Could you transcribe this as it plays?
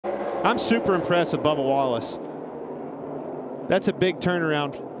I'm super impressed with Bubba Wallace. That's a big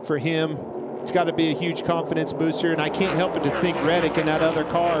turnaround for him. It's got to be a huge confidence booster, and I can't help but to think Reddick in that other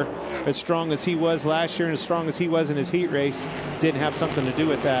car, as strong as he was last year and as strong as he was in his heat race, didn't have something to do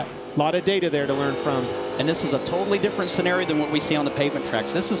with that. A lot of data there to learn from. And this is a totally different scenario than what we see on the pavement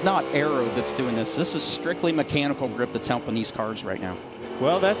tracks. This is not aero that's doing this. This is strictly mechanical grip that's helping these cars right now.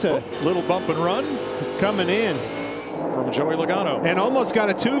 Well, that's a little bump and run coming in from Joey Logano. And almost got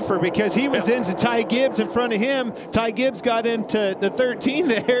a twofer because he was into Ty Gibbs in front of him. Ty Gibbs got into the 13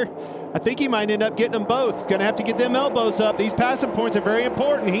 there. I think he might end up getting them both. Gonna have to get them elbows up. These passing points are very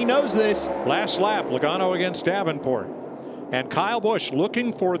important. He knows this. Last lap, Logano against Davenport. And Kyle Busch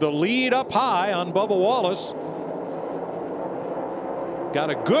looking for the lead up high on Bubba Wallace.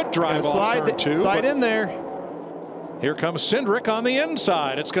 Got a good drive off turn two. Slide in there. Here comes Cindric on the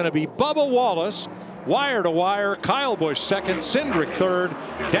inside. It's going to be Bubba Wallace, wire to wire. Kyle Busch second, Cindric third.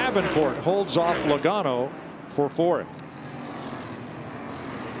 Davenport holds off Logano for fourth.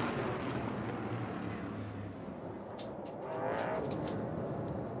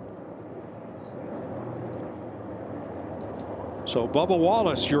 So Bubba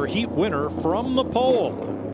Wallace, your heat winner from the pole.